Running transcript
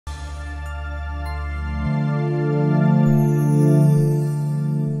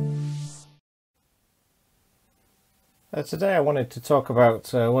Today I wanted to talk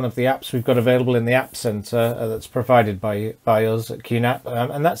about one of the apps we've got available in the App Center that's provided by us at QNAP,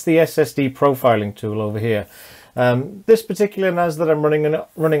 and that's the SSD Profiling Tool over here. This particular NAS that I'm running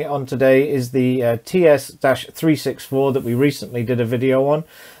it on today is the TS-364 that we recently did a video on.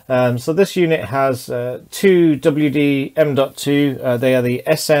 So this unit has two WD M.2, they are the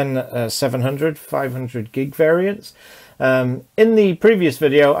SN700 500 gig variants. In the previous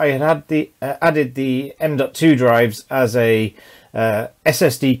video I had added the M.2 drives as a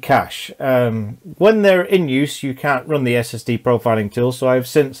SSD cache. When they're in use you can't run the SSD profiling tool, so I've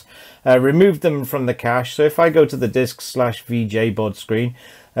since removed them from the cache. So if I go to the disk/VJ baud screen,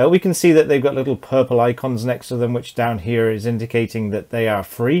 we can see that they've got little purple icons next to them, which down here is indicating that they are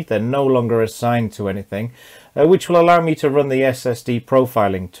free. They're no longer assigned to anything, which will allow me to run the SSD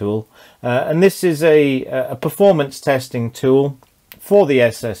profiling tool. And this is a performance testing tool for the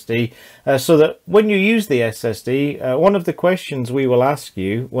SSD, so that when you use the SSD, one of the questions we will ask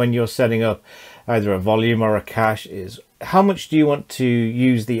you when you're setting up either a volume or a cache is, how much do you want to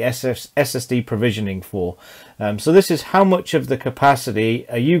use the SSD provisioning for? So this is how much of the capacity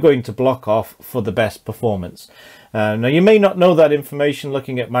are you going to block off for the best performance. Now you may not know that information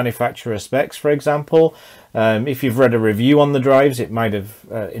looking at manufacturer specs, for example. If you've read a review on the drives, it might have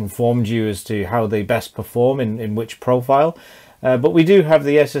informed you as to how they best perform in which profile. But we do have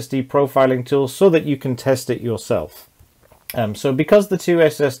the SSD profiling tool so that you can test it yourself. So because the two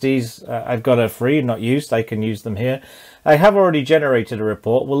SSDs I've got are free, not used, I can use them here. I have already generated a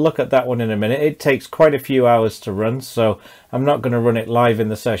report. We'll look at that one in a minute. It takes quite a few hours to run, so I'm not going to run it live in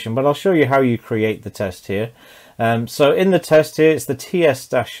the session, but I'll show you how you create the test here. So in the test here, it's the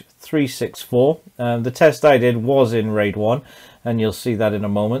TS-364. The test I did was in RAID 1, and you'll see that in a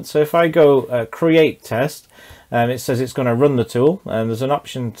moment. So if I go create test, it says it's going to run the tool, and there's an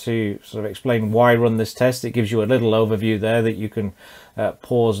option to sort of explain why run this test. It gives you a little overview there that you can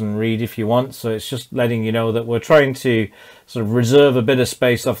pause and read if you want. So it's just letting you know that we're trying to sort of reserve a bit of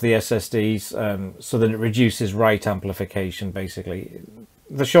space off the SSDs so that it reduces write amplification, basically.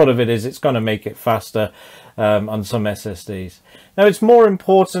 The short of it is it's going to make it faster on some SSDs. Now it's more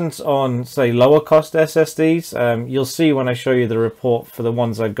important on, say, lower cost SSDs. You'll see when I show you the report for the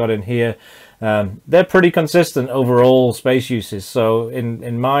ones I've got in here, they're pretty consistent overall space uses. So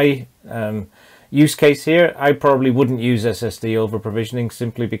in my use case here, I probably wouldn't use SSD over provisioning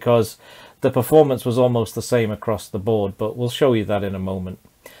simply because the performance was almost the same across the board, but we'll show you that in a moment.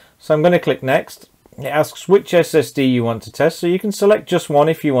 So I'm going to click next. It asks which SSD you want to test, so you can select just one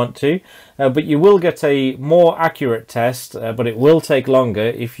if you want to, but you will get a more accurate test, but it will take longer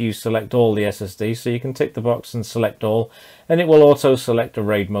if you select all the SSDs. So you can tick the box and select all, and it will auto select a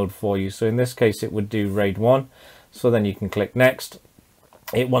RAID mode for you. So in this case it would do RAID 1, so then you can click next.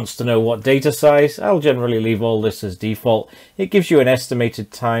 It wants to know what data size. I'll generally leave all this as default. It gives you an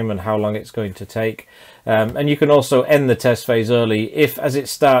estimated time and how long it's going to take, and you can also end the test phase early if, as it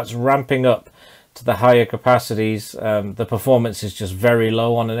starts ramping up to the higher capacities, the performance is just very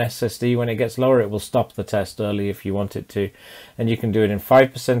low on an SSD. When it gets lower, it will stop the test early if you want it to, and you can do it in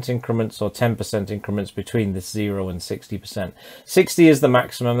 5% increments or 10% increments between this 0 and 60%. 60 is the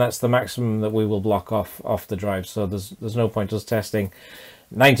maximum. That's the maximum that we will block off the drive, so there's no point us testing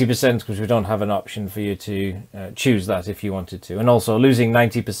 90% because we don't have an option for you to choose that if you wanted to. And also losing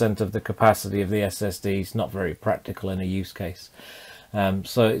 90% of the capacity of the SSD is not very practical in a use case.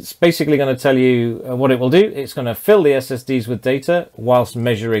 So it's basically going to tell you what it will do. It's going to fill the SSDs with data whilst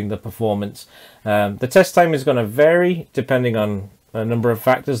measuring the performance. The test time is going to vary depending on a number of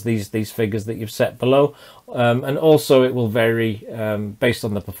factors, these figures that you've set below, and also it will vary based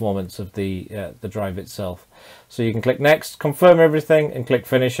on the performance of the drive itself. So you can click next, confirm everything, and click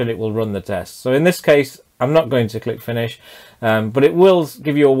finish, and it will run the test. So in this case, I'm not going to click finish, but it will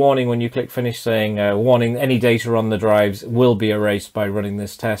give you a warning when you click finish saying, warning, any data on the drives will be erased by running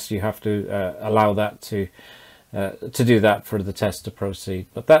this test. You have to allow that to do that for the test to proceed.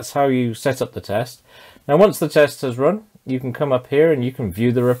 But that's how you set up the test. Now once the test has run, you can come up here and you can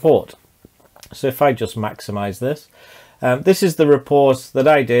view the report. So if I just maximize this, this is the report that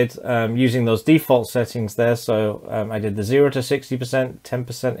I did using those default settings there. So I did the 0 to 60%,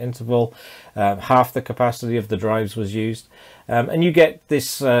 10% interval, half the capacity of the drives was used. And you get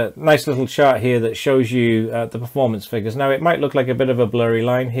this nice little chart here that shows you the performance figures. Now it might look like a bit of a blurry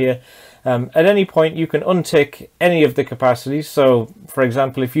line here. At any point you can untick any of the capacities. So for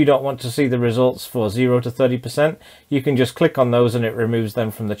example, if you don't want to see the results for 0 to 30%, you can just click on those and it removes them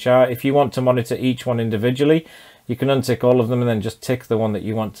from the chart. If you want to monitor each one individually, you can untick all of them and then just tick the one that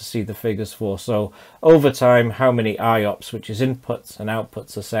you want to see the figures for. So over time, how many IOPS, which is inputs and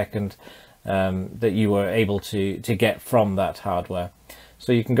outputs a second, that you were able to get from that hardware.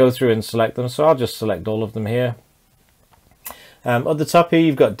 So you can go through and select them. So I'll just select all of them here. At the top here,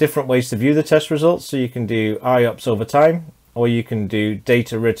 you've got different ways to view the test results. So you can do IOPS over time, or you can do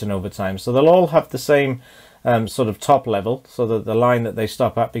data written over time. So they'll all have the same sort of top level, so that the line that they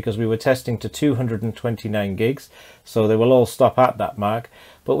stop at, because we were testing to 229 gigs, so they will all stop at that mark.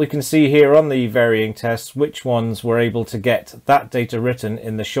 But we can see here on the varying tests which ones were able to get that data written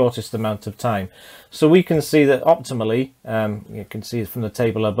in the shortest amount of time. So we can see that optimally, you can see from the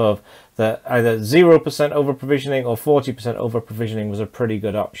table above, that either 0% over provisioning or 40% over provisioning was a pretty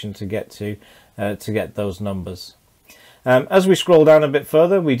good option to get those numbers. As we scroll down a bit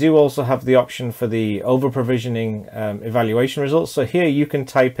further, we do also have the option for the over-provisioning evaluation results. So here you can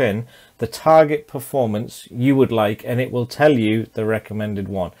type in the target performance you would like, and it will tell you the recommended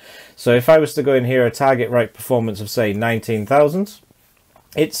one. So if I was to go in here, a target write performance of say 19,000,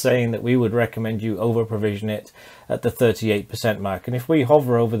 it's saying that we would recommend you over-provision it at the 38% mark. And if we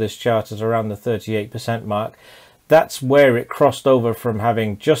hover over this chart at around the 38% mark, that's where it crossed over from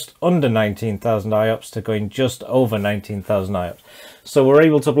having just under 19,000 IOPS to going just over 19,000 IOPS. So we're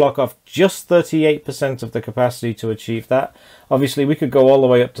able to block off just 38% of the capacity to achieve that. Obviously, we could go all the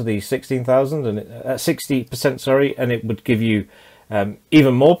way up to the 16,000 and 60%, sorry, and it would give you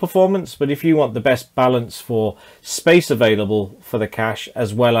even more performance. But if you want the best balance for space available for the cache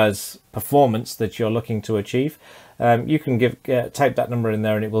as well as performance that you're looking to achieve, you can type that number in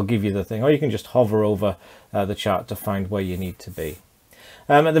there and it will give you the thing, or you can just hover over the chart to find where you need to be.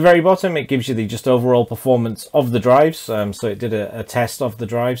 At the very bottom, it gives you the just overall performance of the drives. So it did a test of the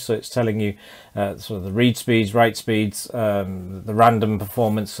drives, so it's telling you sort of the read speeds, write speeds, the random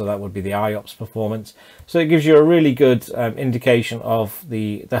performance, so that would be the IOPS performance. So it gives you a really good indication of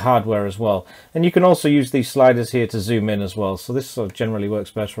the hardware as well. And you can also use these sliders here to zoom in as well. So this sort of generally works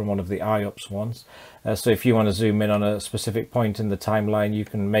best from one of the IOPS ones. So if you want to zoom in on a specific point in the timeline, you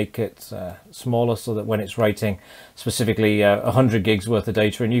can make it smaller so that when it's writing specifically 100 gigs worth of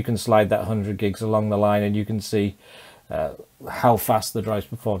data, and you can slide that 100 gigs along the line and you can see how fast the drives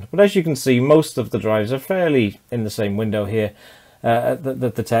performed. But as you can see, most of the drives are fairly in the same window here at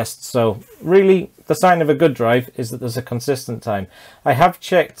the test. So really the sign of a good drive is that there's a consistent time. I have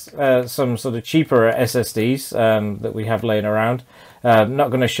checked some sort of cheaper SSDs that we have laying around. I'm not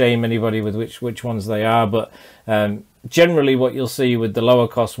going to shame anybody with which ones they are, but generally what you'll see with the lower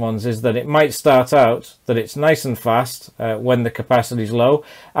cost ones is that it might start out that it's nice and fast when the capacity is low.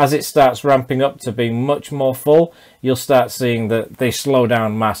 As it starts ramping up to being much more full, you'll start seeing that they slow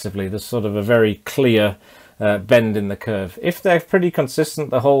down massively. There's sort of a very clear bend in the curve. If they're pretty consistent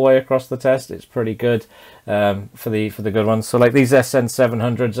the whole way across the test, it's pretty good for the good ones. So like these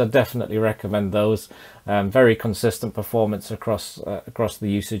SN700s, I definitely recommend those. Very consistent performance across the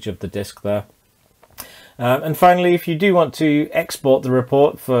usage of the disk there. And finally, if you do want to export the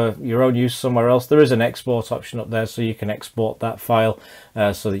report for your own use somewhere else, there is an export option up there, so you can export that file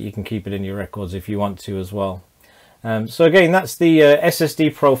so that you can keep it in your records if you want to as well. So again, that's the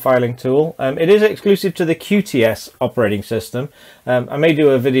SSD profiling tool. It is exclusive to the QTS operating system. I may do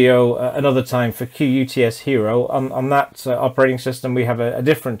a video another time for QUTS Hero. On that operating system, we have a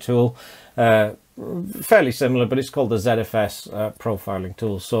different tool, fairly similar, but it's called the ZFS profiling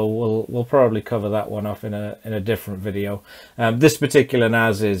tool. So we'll probably cover that one off in a different video. This particular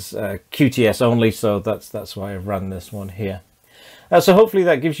NAS is QTS only, so that's why I've run this one here. So hopefully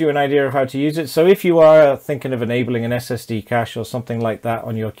that gives you an idea of how to use it. So if you are thinking of enabling an SSD cache or something like that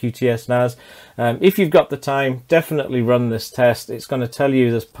on your QTS NAS, if you've got the time, definitely run this test. It's going to tell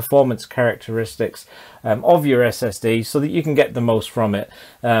you the performance characteristics of your SSD so that you can get the most from it.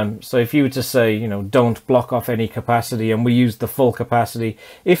 So if you were to say, you know, don't block off any capacity, and we used the full capacity,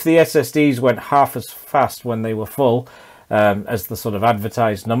 if the SSDs went half as fast when they were full as the sort of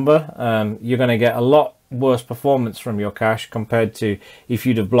advertised number, you're going to get a lot worse performance from your cache compared to if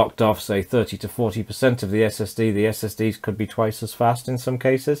you'd have blocked off say 30 to 40% of the SSD. The SSDs could be twice as fast in some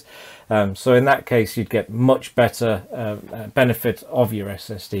cases. So in that case, you'd get much better benefit of your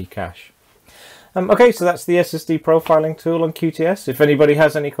SSD cache. Okay, so that's the SSD profiling tool on QTS. If anybody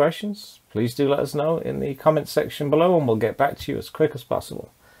has any questions, please do let us know in the comments section below and we'll get back to you as quick as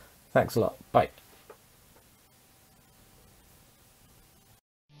possible. Thanks a lot. Bye.